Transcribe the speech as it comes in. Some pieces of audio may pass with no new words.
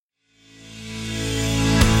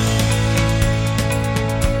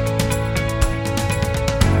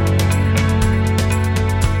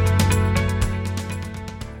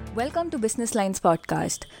Business Lines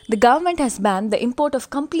podcast. The government has banned the import of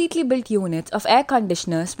completely built units of air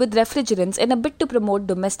conditioners with refrigerants in a bid to promote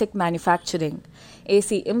domestic manufacturing.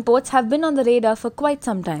 AC imports have been on the radar for quite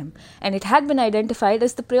some time, and it had been identified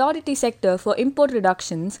as the priority sector for import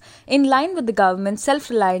reductions in line with the government's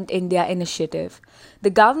Self-Reliant India initiative. The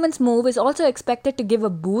government's move is also expected to give a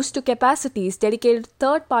boost to capacities dedicated to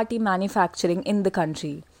third-party manufacturing in the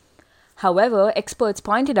country. However, experts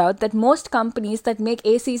pointed out that most companies that make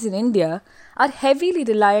ACs in India are heavily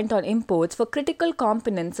reliant on imports for critical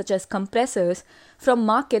components such as compressors from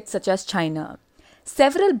markets such as China.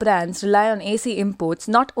 Several brands rely on AC imports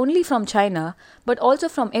not only from China but also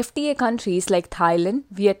from FTA countries like Thailand,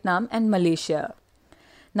 Vietnam, and Malaysia.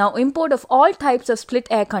 Now, import of all types of split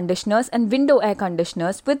air conditioners and window air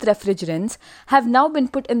conditioners with refrigerants have now been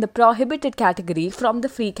put in the prohibited category from the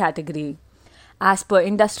free category. As per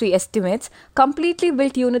industry estimates, completely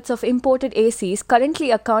built units of imported ACs currently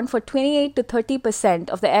account for 28 to 30%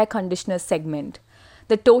 of the air conditioner segment.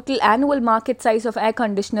 The total annual market size of air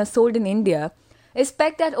conditioners sold in India is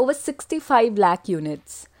pegged at over 65 lakh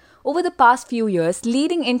units. Over the past few years,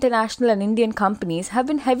 leading international and Indian companies have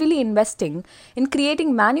been heavily investing in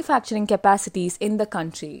creating manufacturing capacities in the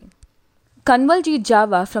country. Kanwaljit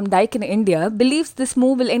Java from Daikin India believes this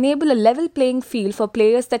move will enable a level playing field for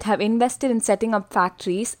players that have invested in setting up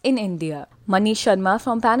factories in India. Manish Sharma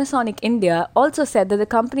from Panasonic India also said that the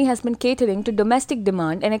company has been catering to domestic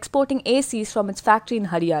demand and exporting ACs from its factory in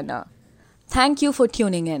Haryana. Thank you for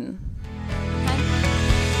tuning in.